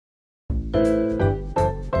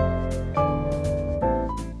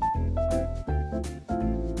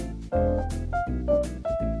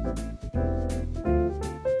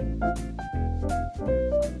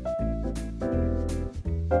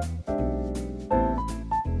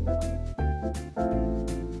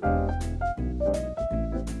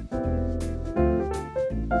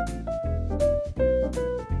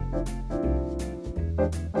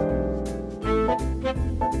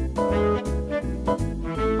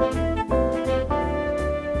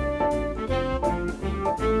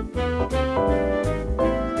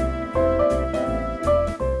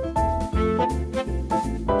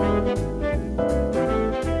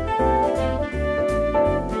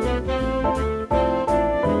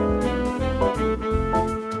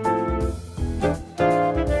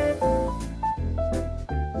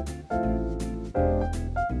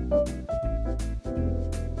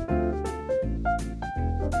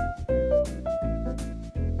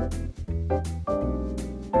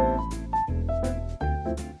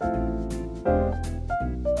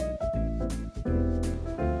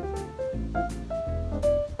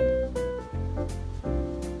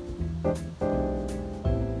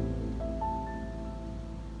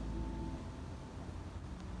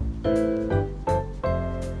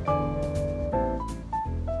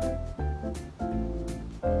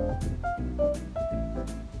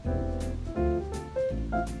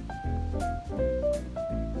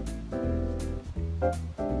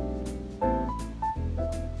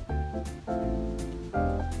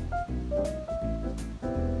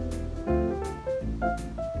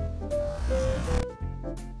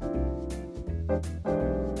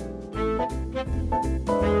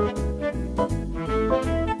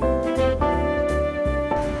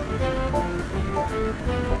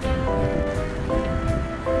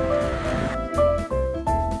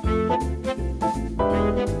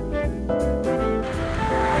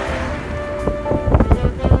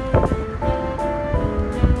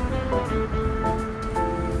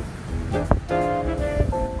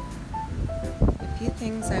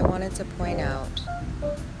To point out,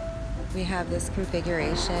 we have this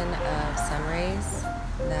configuration of sun rays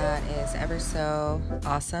that is ever so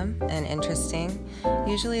awesome and interesting.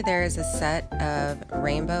 Usually there is a set of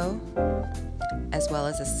rainbow as well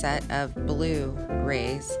as a set of blue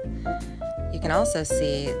rays. You can also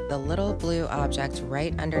see the little blue object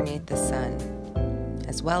right underneath the sun,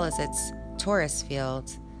 as well as its torus field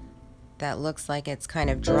that looks like it's kind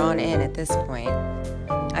of drawn in at this point.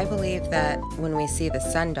 I believe that when we see the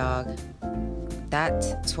sundog, that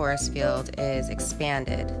torus field is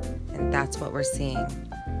expanded, and that's what we're seeing.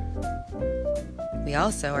 We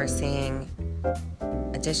also are seeing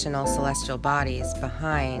additional celestial bodies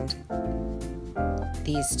behind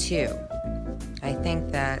these two. I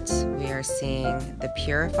think that we are seeing the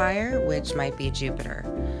purifier, which might be Jupiter,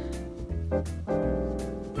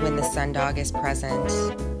 when the sundog is present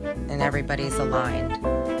and everybody's aligned.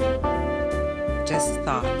 Just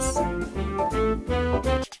thoughts.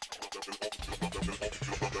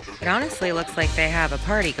 It honestly looks like they have a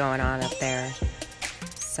party going on up there.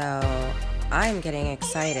 So I'm getting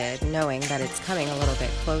excited knowing that it's coming a little bit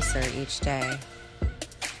closer each day.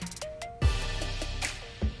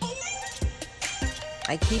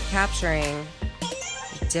 I keep capturing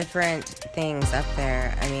different things up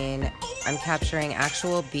there. I mean, I'm capturing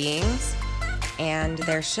actual beings and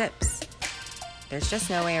their ships. There's just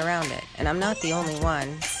no way around it. And I'm not the only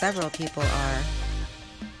one. Several people are.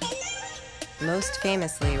 Most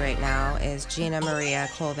famously right now is Gina Maria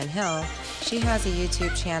Colvin Hill. She has a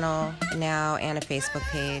YouTube channel now and a Facebook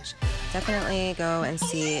page. Definitely go and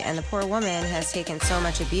see. And the poor woman has taken so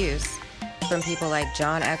much abuse from people like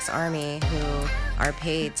John X Army, who are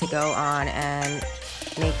paid to go on and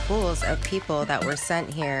make fools of people that were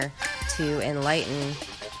sent here to enlighten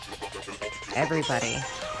everybody,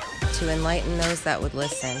 to enlighten those that would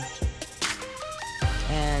listen.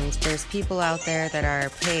 And there's people out there that are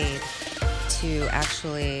paid to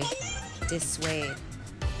actually dissuade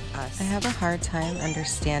us. I have a hard time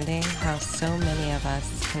understanding how so many of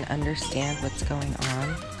us can understand what's going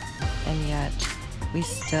on, and yet we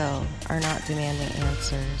still are not demanding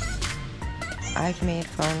answers. I've made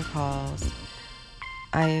phone calls.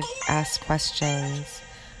 I've asked questions.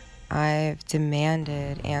 I've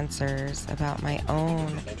demanded answers about my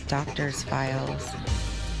own doctor's files,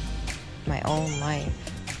 my own life.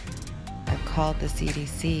 I've called the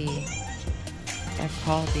CDC. I've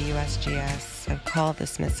called the USGS. I've called the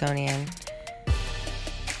Smithsonian.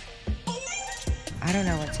 I don't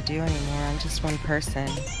know what to do anymore. I'm just one person.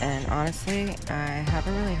 And honestly, I have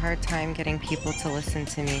a really hard time getting people to listen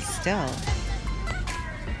to me still.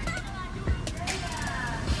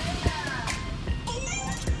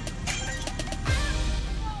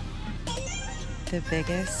 The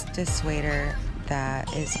biggest dissuader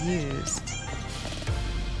that is used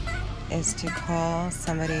is to call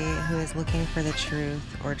somebody who is looking for the truth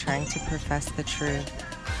or trying to profess the truth,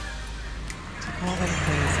 to call them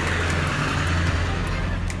crazy.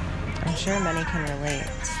 I'm sure many can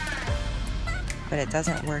relate, but it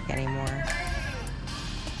doesn't work anymore.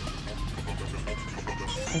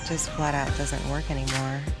 It just flat out doesn't work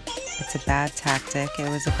anymore. It's a bad tactic. It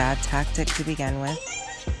was a bad tactic to begin with,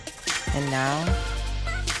 and now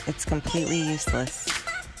it's completely useless.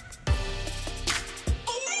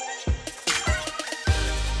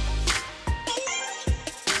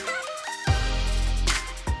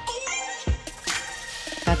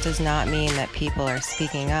 That does not mean that people are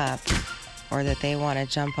speaking up or that they want to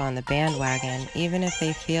jump on the bandwagon, even if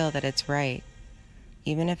they feel that it's right,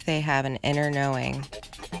 even if they have an inner knowing.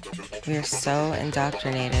 We are so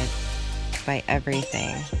indoctrinated by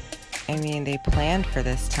everything. I mean, they planned for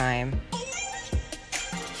this time.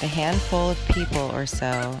 The handful of people or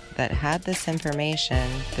so that had this information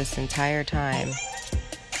this entire time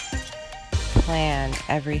planned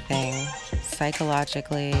everything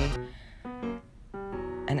psychologically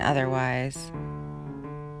and otherwise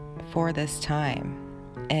for this time,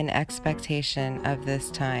 in expectation of this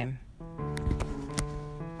time.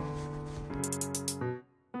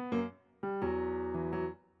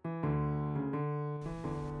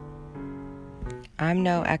 I'm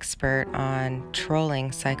no expert on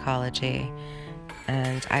trolling psychology,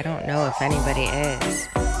 and I don't know if anybody is.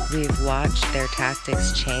 We've watched their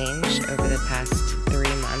tactics change over the past 3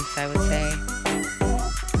 months, I would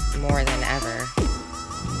say, more than ever.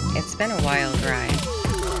 It's been a wild ride.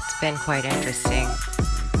 It's been quite interesting.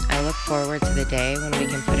 I look forward to the day when we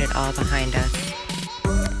can put it all behind us.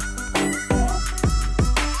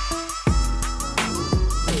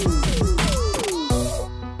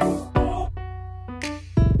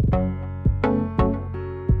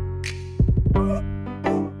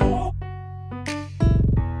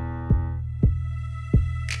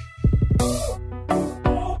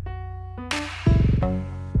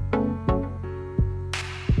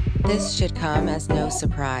 This should come as no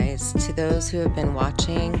surprise to those who have been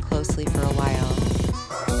watching closely for a while.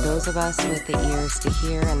 Those of us with the ears to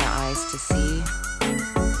hear and the eyes to see.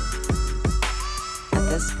 At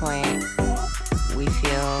this point, we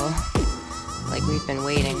feel like we've been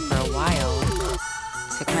waiting for a while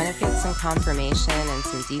to kind of get some confirmation and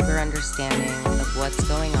some deeper understanding of what's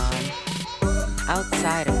going on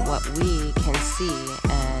outside of what we can see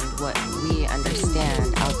and what we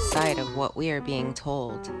understand outside of what we are being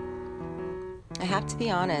told. I have to be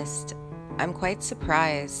honest, I'm quite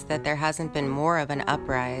surprised that there hasn't been more of an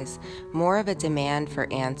uprise, more of a demand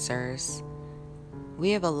for answers. We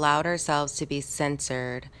have allowed ourselves to be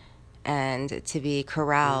censored and to be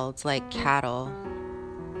corralled like cattle.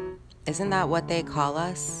 Isn't that what they call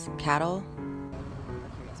us, cattle?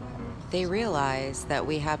 They realize that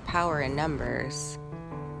we have power in numbers,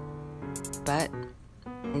 but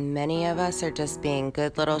many of us are just being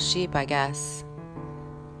good little sheep, I guess.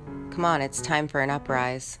 Come on, it's time for an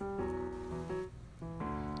uprise.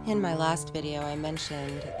 In my last video, I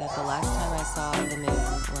mentioned that the last time I saw the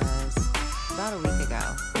moon was about a week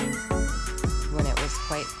ago, when it was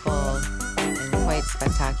quite full and quite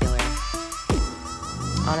spectacular.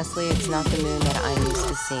 Honestly, it's not the moon that I'm used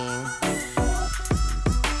to seeing.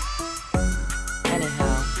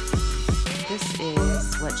 Anyhow, this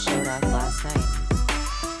is what showed up last night.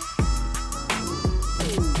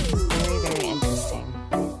 Very, very interesting.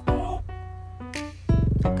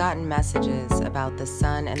 I've gotten messages about the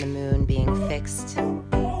sun and the moon being fixed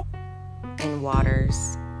in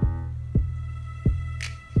waters.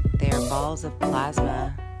 They are balls of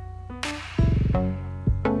plasma.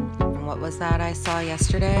 And what was that I saw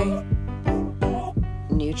yesterday?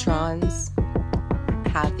 Neutrons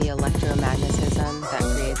have the electromagnetism that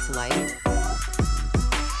creates light.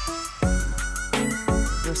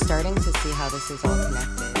 We're starting to see how this is all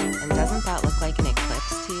connected. And doesn't that look like an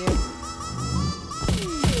eclipse to you?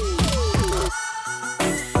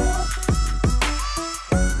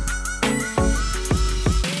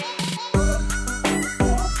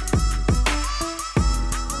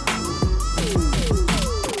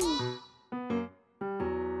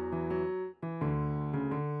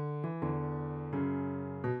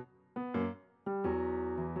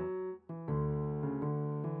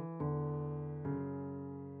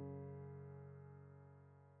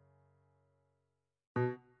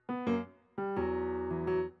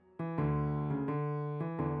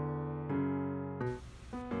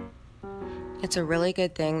 It's a really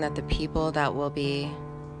good thing that the people that will be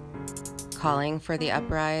calling for the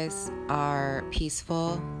uprise are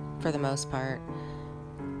peaceful for the most part.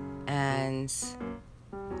 and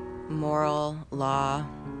moral law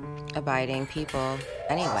abiding people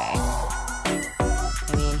anyway.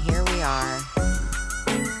 I mean, here we are,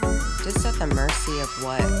 just at the mercy of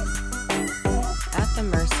what? At the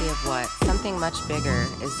mercy of what? Something much bigger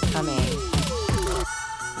is coming.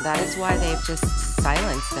 That is why they've just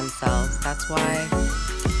silenced themselves. That's why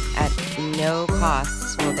at no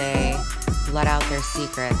cost will they let out their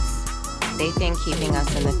secrets. They think keeping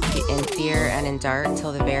us in fear and in dark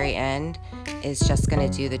till the very end is just going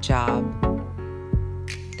to do the job.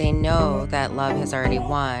 They know that love has already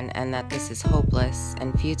won and that this is hopeless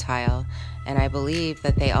and futile. And I believe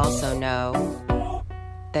that they also know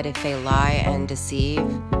that if they lie and deceive,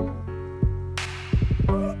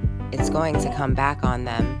 it's going to come back on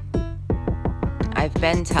them. I've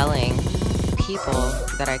been telling people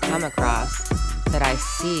that I come across that I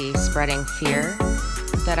see spreading fear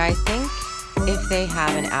that I think if they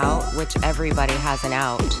have an out, which everybody has an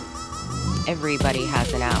out, everybody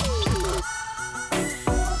has an out.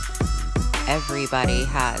 Everybody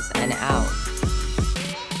has an out.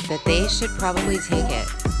 That they should probably take it.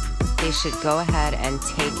 They should go ahead and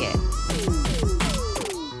take it.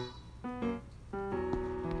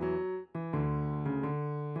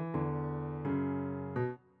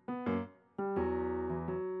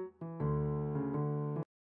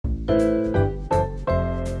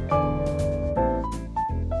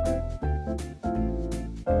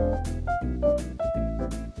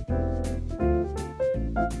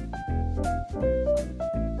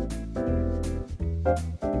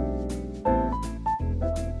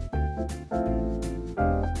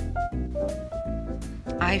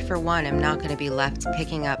 I, for one, am not going to be left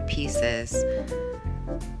picking up pieces.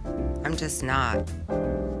 I'm just not.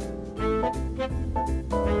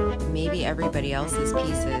 Maybe everybody else's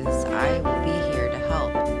pieces, I will be here to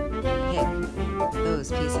help pick those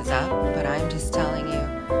pieces up, but I'm just telling you,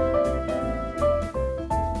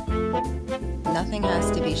 nothing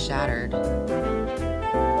has to be shattered.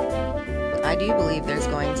 I do believe there's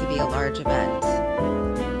going to be a large event.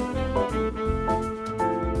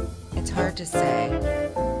 It's hard to say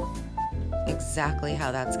exactly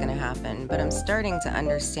how that's going to happen, but I'm starting to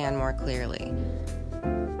understand more clearly.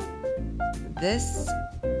 This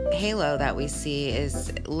halo that we see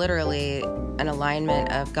is literally an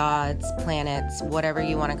alignment of gods, planets, whatever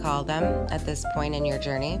you want to call them at this point in your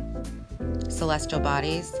journey, celestial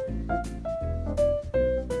bodies.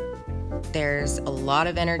 There's a lot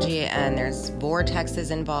of energy and there's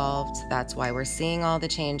vortexes involved. That's why we're seeing all the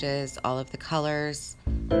changes, all of the colors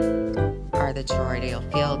are the toroidal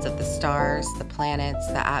fields of the stars, the planets,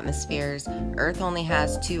 the atmospheres. Earth only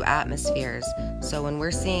has 2 atmospheres. So when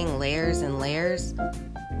we're seeing layers and layers,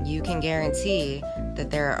 you can guarantee that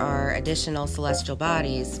there are additional celestial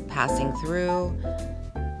bodies passing through,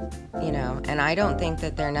 you know, and I don't think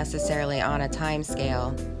that they're necessarily on a time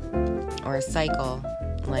scale or a cycle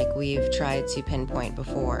like we've tried to pinpoint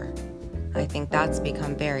before. I think that's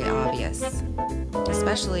become very obvious,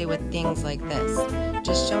 especially with things like this,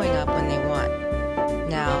 just showing up when they want.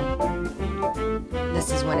 Now, this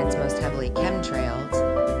is when it's most heavily chemtrailed.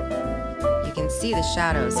 You can see the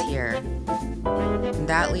shadows here. And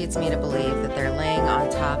that leads me to believe that they're laying on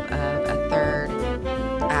top of a 3rd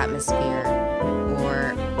atmosphere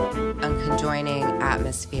or a conjoining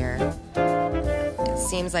atmosphere. It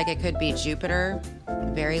seems like it could be Jupiter,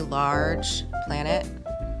 very large planet.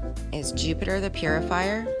 Is Jupiter the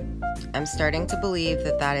purifier? I'm starting to believe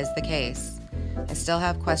that that is the case. I still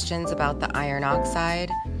have questions about the iron oxide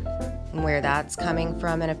and where that's coming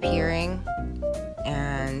from and appearing,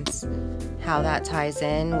 and how that ties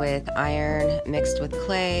in with iron mixed with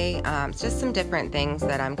clay. It's just some different things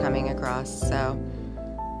that I'm coming across. So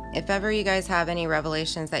if ever you guys have any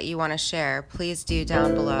revelations that you want to share, please do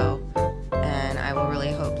down below. And I will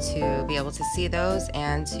really hope to be able to see those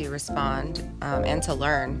and to respond and to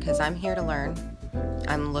learn, because I'm here to learn.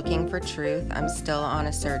 I'm looking for truth. I'm still on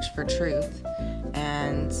a search for truth.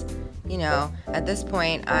 And, you know, at this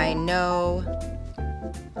point, I know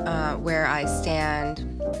where I stand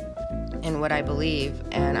and what I believe.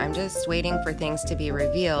 And I'm just waiting for things to be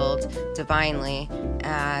revealed divinely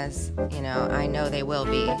as, you know, I know they will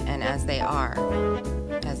be and as they are,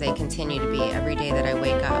 as they continue to be every day that I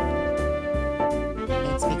wake up.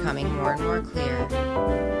 It's becoming more and more clear,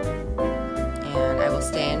 and I will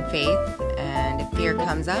stay in faith, and if fear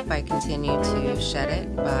comes up, I continue to shed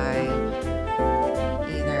it by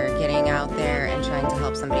either getting out there and trying to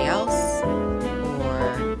help somebody else,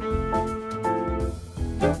 or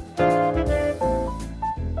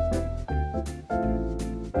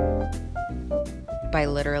by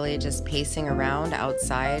literally just pacing around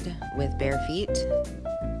outside with bare feet.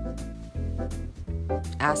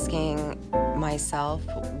 asking myself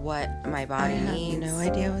what my body needs. I have no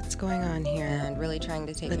idea what's going on here. And really trying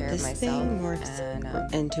to take care of myself. Thing works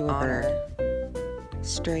and into a honor bird.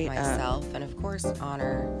 Straight myself, up. and of course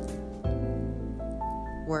honor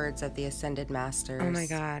words of the Ascended Masters. Oh my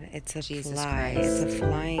God, it's a Jesus fly. Christ. It's a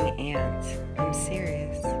flying ant. I'm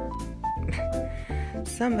serious.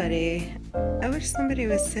 I wish somebody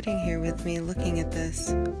was sitting here with me looking at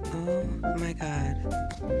this. Oh my God.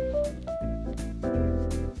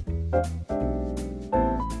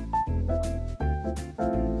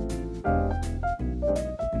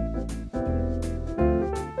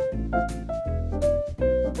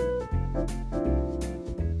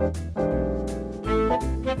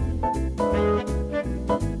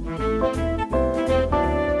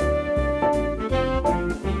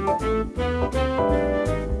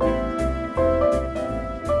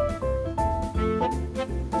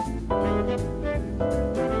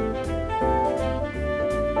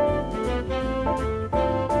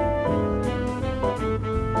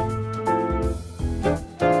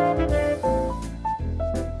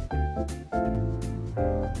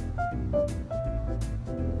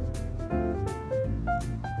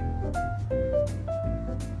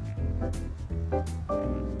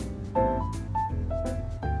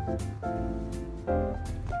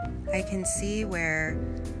 I can see where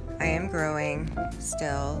I am growing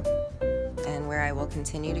still and where I will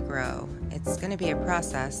continue to grow. It's going to be a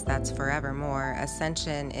process that's forevermore.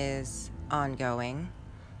 Ascension is ongoing,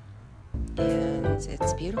 and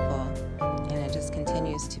it's beautiful, and it just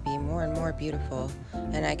continues to be more and more beautiful.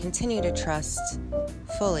 And I continue to trust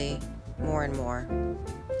fully more and more.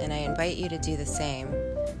 And I invite you to do the same,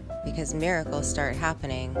 because miracles start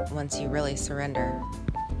happening once you really surrender.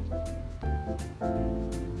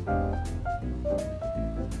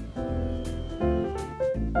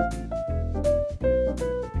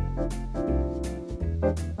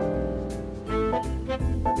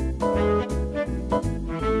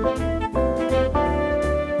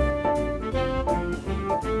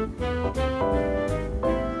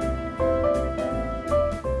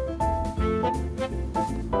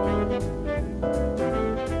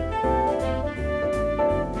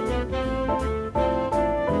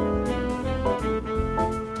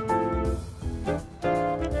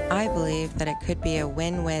 I believe that it could be a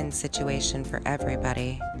win-win situation for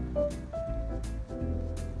everybody.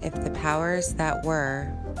 If the powers that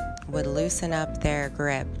were would loosen up their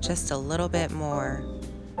grip just a little bit more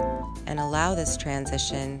and allow this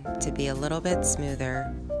transition to be a little bit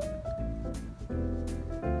smoother.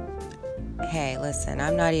 Hey, listen,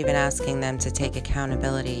 I'm not even asking them to take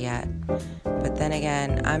accountability yet, but then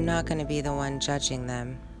again, I'm not going to be the one judging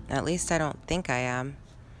them. At least I don't think I am.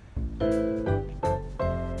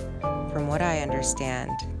 From what I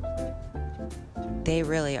understand, they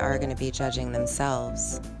really are going to be judging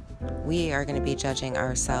themselves. We are going to be judging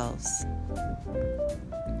ourselves.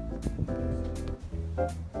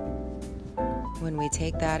 When we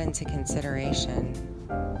take that into consideration,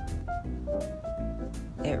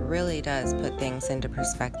 it really does put things into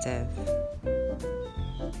perspective.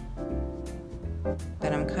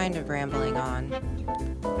 But I'm kind of rambling on.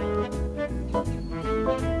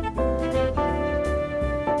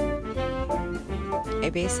 I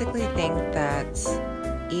basically think that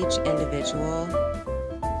each individual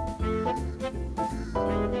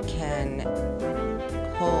can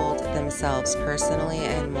hold themselves personally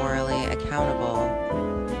and morally accountable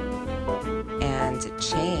and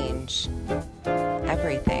change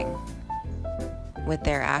everything with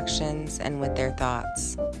their actions and with their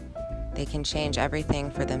thoughts. They can change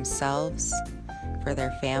everything for themselves, for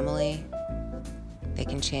their family. They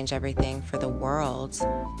can change everything for the world.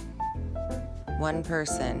 One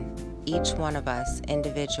person, each one of us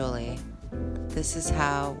individually. This is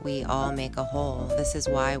how we all make a whole. This is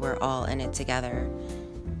why we're all in it together.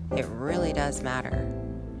 It really does matter.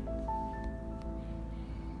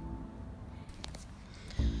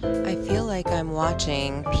 I feel like I'm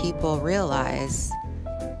watching people realize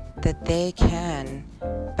that they can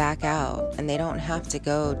back out and they don't have to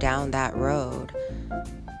go down that road.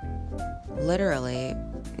 Literally,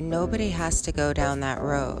 nobody has to go down that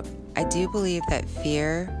road. I do believe that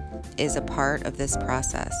fear is a part of this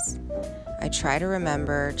process. I try to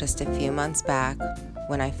remember just a few months back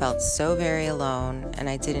when I felt so very alone and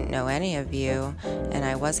I didn't know any of you and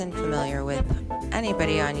I wasn't familiar with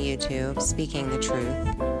anybody on YouTube speaking the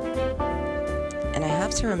truth. And I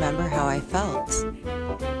have to remember how I felt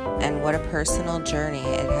and what a personal journey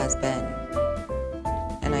it has been.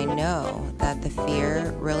 And I know that the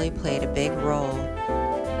fear really played a big role.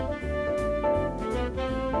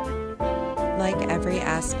 Like every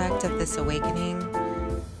aspect of this awakening,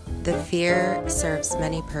 The fear serves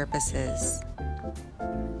many purposes.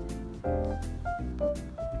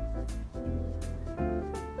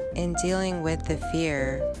 In dealing with the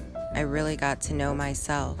fear, I really got to know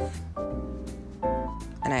myself.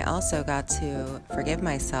 And I also got to forgive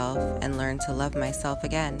myself and learn to love myself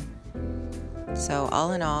again. So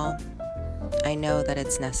all in all, I know that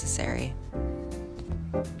it's necessary.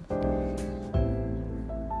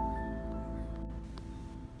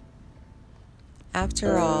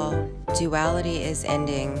 After all, duality is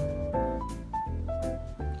ending.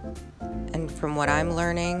 And from what I'm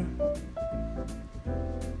learning,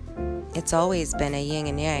 it's always been a yin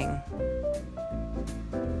and yang.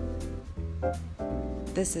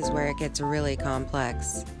 This is where it gets really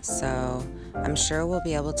complex, so I'm sure we'll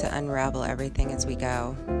be able to unravel everything as we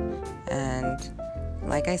go. And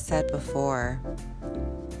like I said before,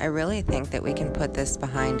 I really think that we can put this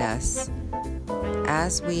behind us.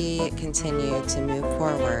 As we continue to move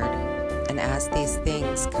forward, and as these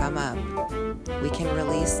things come up, we can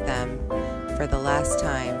release them for the last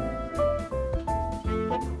time.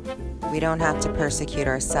 We don't have to persecute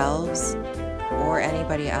ourselves or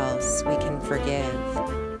anybody else. We can forgive.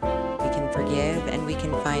 We can forgive and we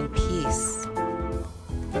can find peace.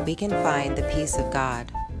 We can find the peace of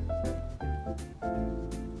God.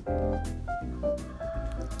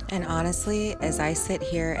 And honestly, as I sit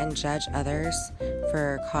here and judge others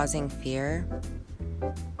for causing fear,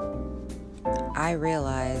 I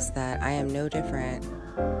realize that I am no different.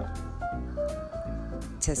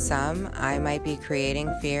 To some, I might be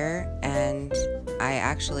creating fear, and I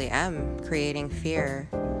actually am creating fear,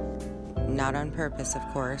 not on purpose, of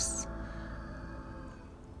course.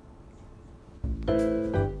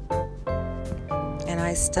 And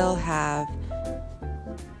I still have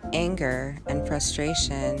anger and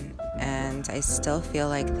frustration, and I still feel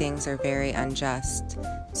like things are very unjust.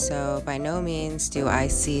 So by no means do I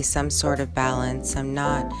see some sort of balance. I'm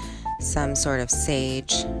not some sort of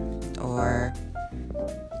sage, or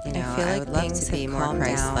I feel like I would love to be more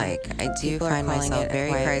Christ-like. I do find myself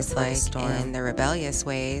very Christ-like in the rebellious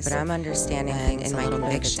ways, but I'm understanding things in my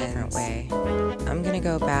convictions. Way. I'm gonna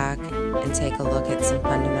go back and take a look at some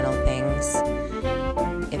fundamental things,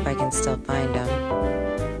 if I can still find them,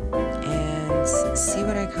 and see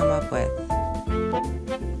what I come up with.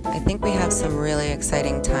 I think we have some really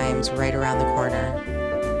exciting times right around the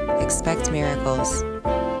corner. Expect miracles.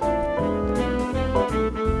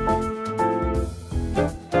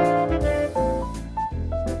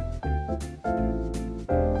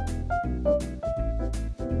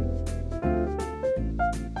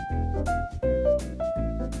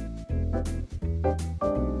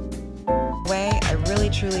 I really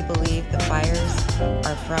truly believe the fires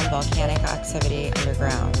are from volcanic activity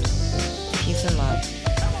underground. Peace and love.